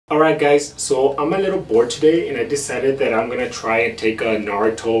Alright guys, so I'm a little bored today and I decided that I'm gonna try and take a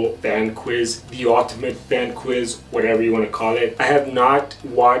Naruto fan quiz, the ultimate fan quiz, whatever you want to call it. I have not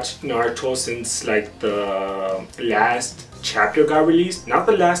watched Naruto since like the last chapter got released. Not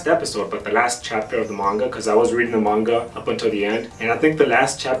the last episode, but the last chapter of the manga, because I was reading the manga up until the end. And I think the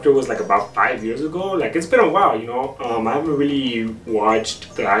last chapter was like about 5 years ago. Like, it's been a while, you know. I haven't really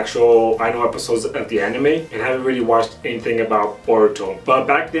watched the actual final episodes of the anime, and I haven't really watched anything about Boruto. But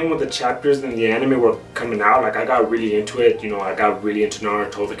back then when the chapters in the anime were coming out, like I got really into it, you know. I got really into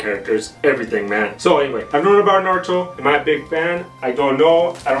Naruto, the characters, everything, man. So anyway, I've known about Naruto. Am I a big fan? I don't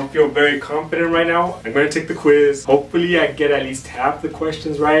know. I don't feel very confident right now. I'm gonna take the quiz. Hopefully I get at least half the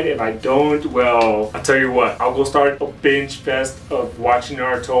questions right. If I don't, well, I'll tell you what, I'll go start a binge fest of watching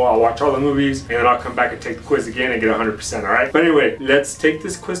Naruto. I'll watch all the movies and then I'll come back and take the quiz again and get 100%, alright? But anyway, let's take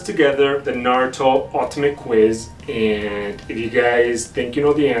this quiz together, the Naruto Ultimate Quiz. And if you guys think you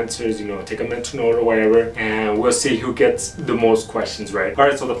know the answers, you know, take a mental note or whatever, and we'll see who gets the most questions right.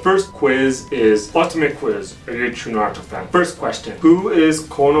 Alright, so the first quiz is Ultimate Quiz. Are you a true Naruto fan? First question. Who is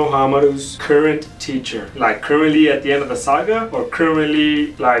Konohamaru's current teacher? Like currently at the end of the saga, or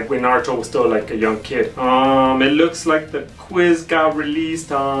currently like when Naruto was still like a young kid? It looks like the quiz got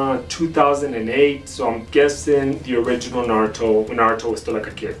released on 2008, so I'm guessing the original Naruto, when Naruto was still like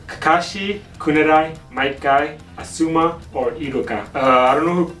a kid. Kakashi, Kunerai, Maikai, Asuma, or Iruka? I don't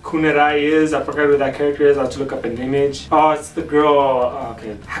know who Kunerai is. I forgot who that character is. I'll have to look up an image. Oh, it's the girl.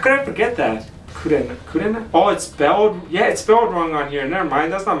 Okay. How could I forget that? Kurenai? Oh, it's spelled, yeah, it's spelled wrong on here. Never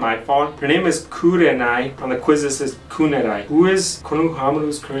mind, that's not my fault. Her name is Kurenai. On the quiz it says Kunerai. Who is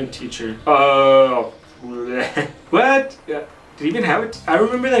Konohamaru's current teacher? Oh, what? Did he even have it? I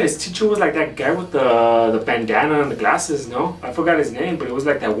remember that his teacher was like that guy with the bandana and the glasses, no? I forgot his name, but it was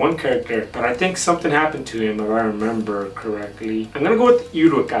like that one character. But I think something happened to him, if I remember correctly. I'm gonna go with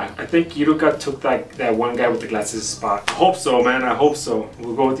Iruka. I think Iruka took that one guy with the glasses spot. I hope so, man. I hope so.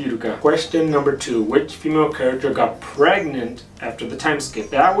 We'll go with Iruka. Question number 2. Which female character got pregnant after the time skip?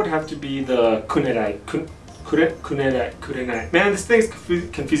 That would have to be the Kunerai. Kurenai. Man, this thing's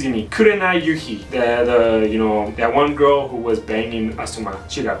confusing me. Kurenai Yuhi. You know, that one girl who was banging Asuma.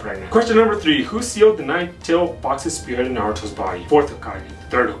 She got pregnant. Question number 3. Who sealed the nine-tailed fox's spirit in Naruto's body? 4th Hokage,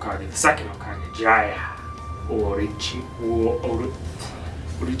 the 3rd Hokage, the 2nd Hokage, Jiraiya,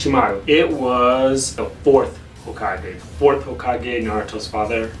 Orochimaru. It was the 4th Hokage. The 4th Hokage, Naruto's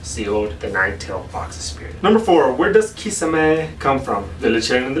father, sealed the nine-tailed fox's spirit. Number 4. Where does Kisame come from? Village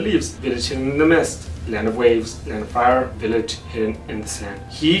hidden in the leaves, village hidden in the mist, land of waves, land of fire, village hidden in the sand.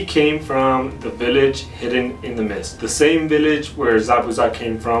 He came from the village hidden in the mist. The same village where Zabuza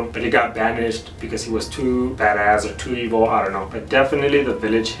came from, but he got banished because he was too badass or too evil, I don't know. But definitely the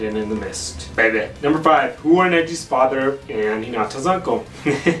village hidden in the mist. Baby. Number 5. Who are Neji's father and Hinata's uncle?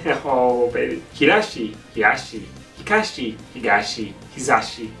 Oh, baby. Hirashi, Hiyashi, Hikashi, Higashi,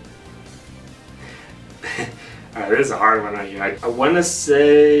 Hizashi. Alright, this is a hard one right here. I want to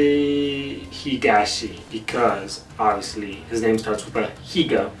say Higashi because obviously his name starts with a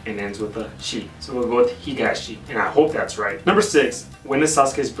Higa and ends with a Shi. So we'll go with Higashi, and I hope that's right. Number 6. When is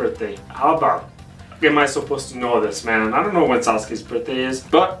Sasuke's birthday? How about? Am I supposed to know this, man? I don't know when Sasuke's birthday is,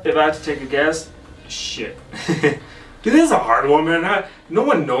 but if I had to take a guess, shit. Dude, this is a hard one, man. No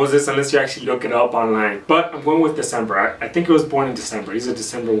one knows this unless you actually look it up online. But I'm going with December. I think he was born in December. He's a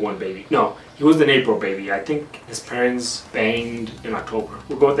December 1 baby. No, he was an April baby. I think his parents banged in October.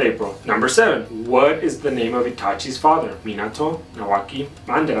 We'll go with April. Number 7. What is the name of Itachi's father? Minato, Nawaki,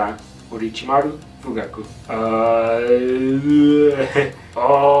 Mandara, Orochimaru, Fugaku.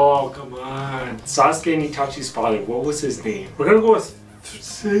 Oh, come on. Sasuke and Itachi's father. What was his name? We're gonna go with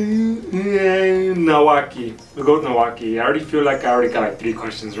Nawaki. We'll go with Nawaki. I already feel like I already got like 3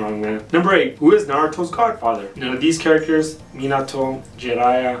 questions wrong, man. Number 8. Who is Naruto's godfather? None of these characters, Minato,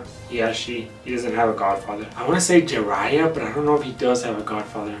 Jiraiya, Hiyashi, he doesn't have a godfather. I want to say Jiraiya, but I don't know if he does have a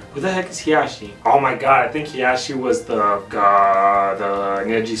godfather. Who the heck is Hiyashi? Oh my god, I think Hiyashi was the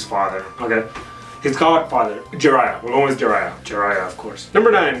Neji's father. Okay. His godfather, Jiraiya. We're going with Jiraiya. Jiraiya, of course. Number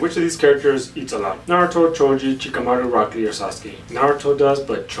 9. Which of these characters eats a lot? Naruto, Choji, Shikamaru, Rock Lee, or Sasuke? Naruto does,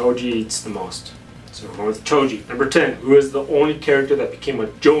 but Choji eats the most. So we're going with Choji. Number 10. Who is the only character that became a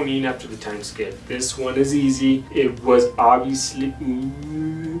Jonin after the time skip? This one is easy. It was obviously...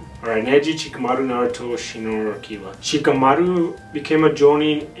 Alright, Neji, Shikamaru, Naruto, Shino, or Kiba. Shikamaru became a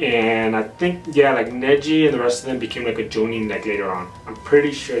Jonin, and I think, yeah, like Neji and the rest of them became like a Jonin like later on. I'm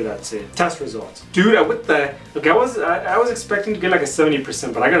pretty sure that's it. Test results. Dude, what the... Look, I was expecting to get like a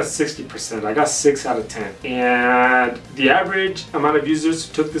 70%, but I got a 60%. I got 6 out of 10. And the average amount of users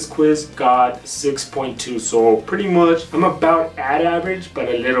who took this quiz got 6 6.2. So pretty much I'm about at average, but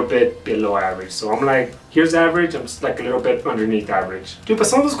a little bit below average. So I'm like, here's average, I'm just like a little bit underneath average. Dude, but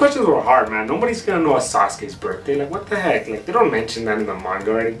some of those questions were hard, man. Nobody's gonna know Sasuke's birthday. Like, what the heck? Like, they don't mention that in the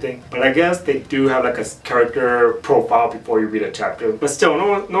manga or anything. But I guess they do have like a character profile before you read a chapter. But still,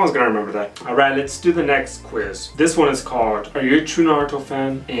 no one's gonna remember that. Alright, let's do the next quiz. This one is called, Are You a True Naruto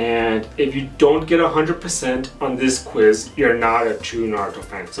Fan? And if you don't get 100% on this quiz, you're not a true Naruto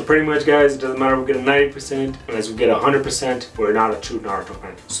fan. So pretty much, guys, it doesn't matter if we get a 90%, unless we get 100%, we're not a true Naruto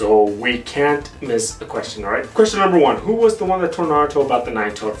fan. So we can't miss a question. Alright, question number 1. Who was the one that told Naruto about the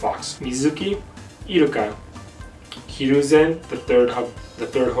nine-tailed fox? Mizuki, Iruka, Hiruzen, the third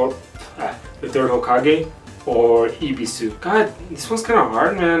Hokage, or Ibisu? God, this one's kind of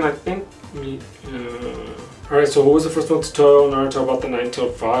hard, man. I think Alright, so who was the first one to tell Naruto about the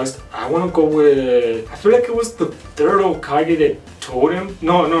nine-tailed fox? I want to go with... I feel like it was the third Hokage that told him.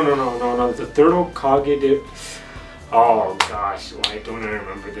 No. The third Hokage did... Oh gosh, why don't I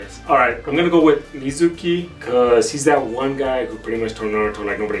remember this? Alright, I'm gonna go with Mizuki, because he's that one guy who pretty much told Naruto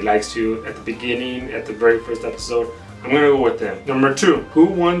like nobody likes you at the beginning, at the very first episode. I'm gonna go with them. Number 2, who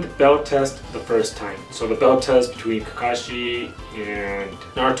won the bell test the first time? So the bell test between Kakashi and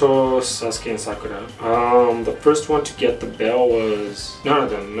Naruto, Sasuke, and Sakura. The first one to get the bell was none of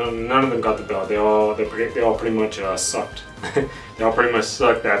them. None of them got the bell. They all pretty much sucked. They all pretty much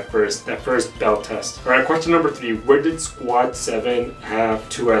sucked that first bell test. Alright, question number 3. Where did Squad 7 have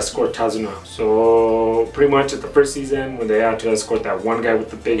to escort Tazuna? So pretty much at the first season when they had to escort that one guy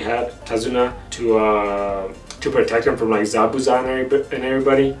with the big hat, Tazuna, to protect him from like Zabuza and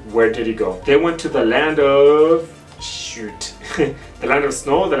everybody, where did he go? They went to the land of... shoot. The land of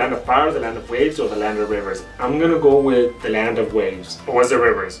snow, the land of fire, the land of waves, or the land of rivers? I'm gonna go with the land of waves. Or was it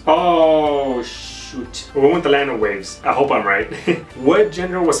rivers? Oh, shoot. We went with the land of waves. I hope I'm right. What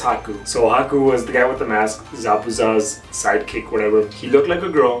gender was Haku? So Haku was the guy with the mask, Zabuza's sidekick, whatever. He looked like a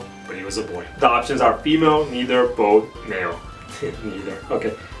girl, but he was a boy. The options are female, neither, both, male. Neither.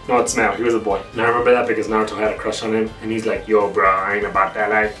 Okay. No, it's male. He was a boy. And I remember that because Naruto had a crush on him. And he's like, yo, bro, I ain't about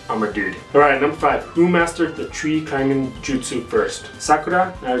that life. I'm a dude. Alright, number 5. Who mastered the tree climbing jutsu first?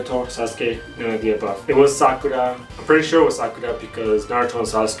 Sakura, Naruto, Sasuke, none of the above. It was Sakura. I'm pretty sure it was Sakura because Naruto and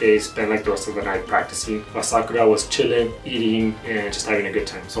Sasuke spent like the rest of the night practicing, while Sakura was chilling, eating, and just having a good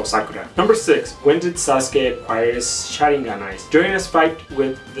time. So Sakura. Number 6. When did Sasuke acquire his Sharingan eyes? During his fight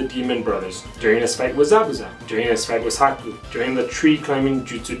with the Demon Brothers. During his fight with Zabuza. During his fight with Haku. During the tree climbing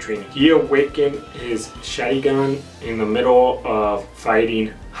jutsu training. He awakened his Sharingan in the middle of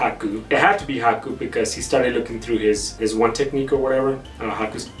fighting Haku. It had to be Haku because he started looking through his one technique or whatever,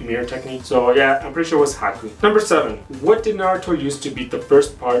 Haku's mirror technique. So yeah, I'm pretty sure it was Haku. Number 7. What did Naruto use to beat the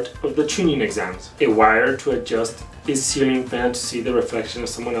first part of the tuning exams? A wire to adjust his ceiling fan to see the reflection of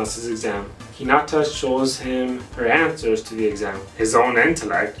someone else's exam. Hinata shows him her answers to the exam. His own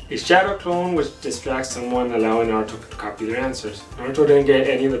intellect. A shadow clone which distracts someone, allowing Naruto to copy their answers. Naruto didn't get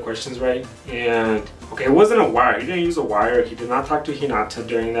any of the questions right. And okay, it wasn't a wire. He didn't use a wire. He did not talk to Hinata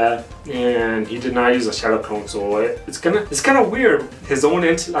during that. And he did not use a shadow clone. So it's kind of weird. His own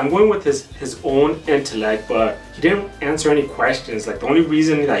I'm going with his own intellect, but he didn't answer any questions. Like the only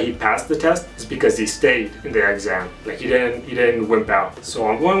reason that he passed the test is because he stayed in the exam. Like he didn't wimp out. So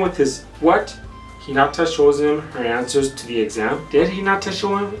I'm going with his what? Hinata shows him her answers to the exam. Did Hinata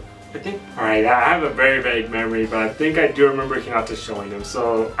show him? I think. Alright, I have a very vague memory, but I think I do remember Hinata showing him.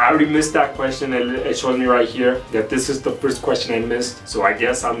 So I already missed that question. It shows me right here that this is the first question I missed. So I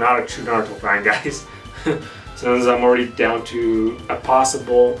guess I'm not a true Naruto fan, guys. Since I'm already down to a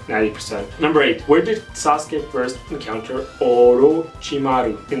possible 90%. Number 8. Where did Sasuke first encounter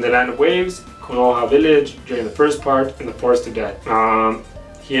Orochimaru? In the land of waves, Konoha village, during the first part, in the forest of death.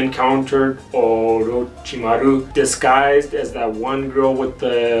 He encountered Orochimaru disguised as that one girl with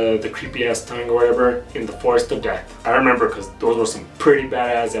the creepy ass tongue or whatever in the forest of death. I remember because those were some pretty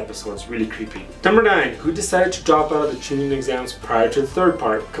badass episodes, really creepy. Number 9. Who decided to drop out of the tuning exams prior to the third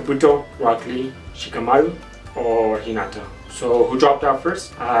part? Kabuto, Rock Lee, Shikamaru, or Hinata? So who dropped out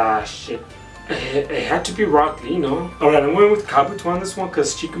first? Shit. It had to be Rock Lee, no? Alright, I'm going with Kabuto on this one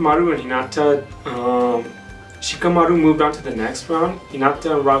because Shikamaru and Hinata, Shikamaru moved on to the next round.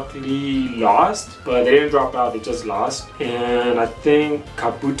 Hinata and Rock Lee lost, but they didn't drop out, they just lost. And I think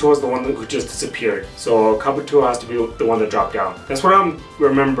Kabuto is the one who just disappeared. So Kabuto has to be the one that dropped out. That's what I'm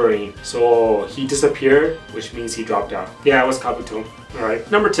remembering. So he disappeared, which means he dropped out. Yeah, it was Kabuto. Alright.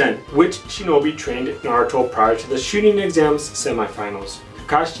 Number 10. Which shinobi trained Naruto prior to the shooting exams semifinals?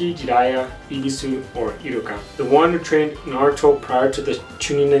 Kakashi, Jiraiya, Ibisu, or Iruka? The one who trained Naruto prior to the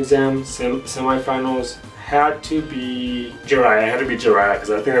tuning exam semifinals had to be Jiraiya. It had to be Jiraiya because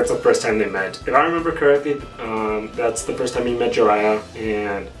I think that's the first time they met. If I remember correctly, that's the first time he met Jiraiya,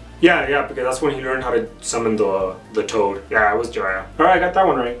 and yeah, because that's when he learned how to summon the toad. Yeah, it was Jiraiya. Alright, I got that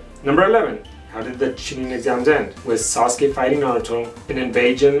one right. Number 11. How did the Chunin exams end? With Sasuke fighting Naruto, an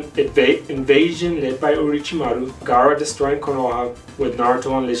invasion led by Orochimaru, Gaara destroying Konoha, with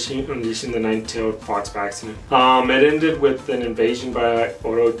Naruto unleashing the nine-tailed fox by accident. It ended with an invasion by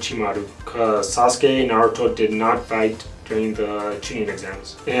Orochimaru, because Sasuke and Naruto did not fight during the Chunin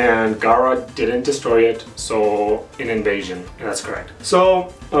exams, and Gaara didn't destroy it, so an invasion. That's correct.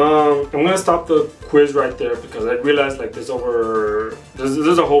 So I'm gonna stop the quiz right there because I realized like there's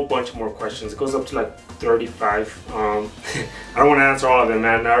a whole bunch more questions. It goes up to like 35. I don't want to answer all of them,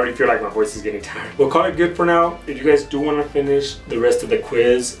 man. I already feel like my voice is getting tired. We'll call it good for now. If you guys do want to finish the rest of the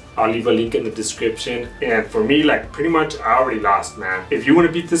quiz, I'll leave a link in the description. And for me, like pretty much I already lost, man. If you want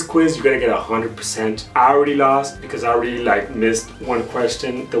to beat this quiz, you gotta get 100%. I already lost because I already like missed one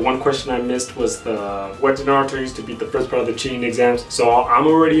question. The one question I missed was the what did Naruto use to beat the first part of the Chunin exams. So I'm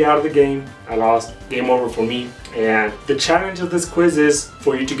already out of the game. I lost. Game over for me. And the challenge of this quiz is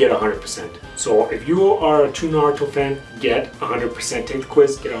for you to get 100%. So if you are a true Naruto fan, get 100%. Take the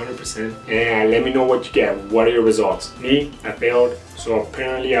quiz, get 100%, and let me know what you get. What are your results? Me, I failed. So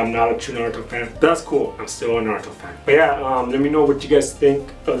apparently I'm not a true Naruto fan. That's cool. I'm still a Naruto fan. But yeah, let me know what you guys think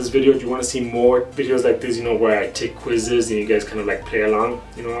of this video. Do you want to see more videos like this? You know, where I take quizzes and you guys kind of like play along.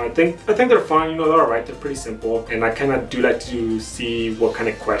 You know, I think they're fun. You know, they're alright. They're pretty simple, and I kind of do like to see what kind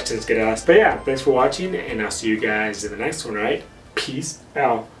of questions get asked. But yeah, thanks for watching, and I'll see you guys in the next one. Alright, peace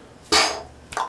out.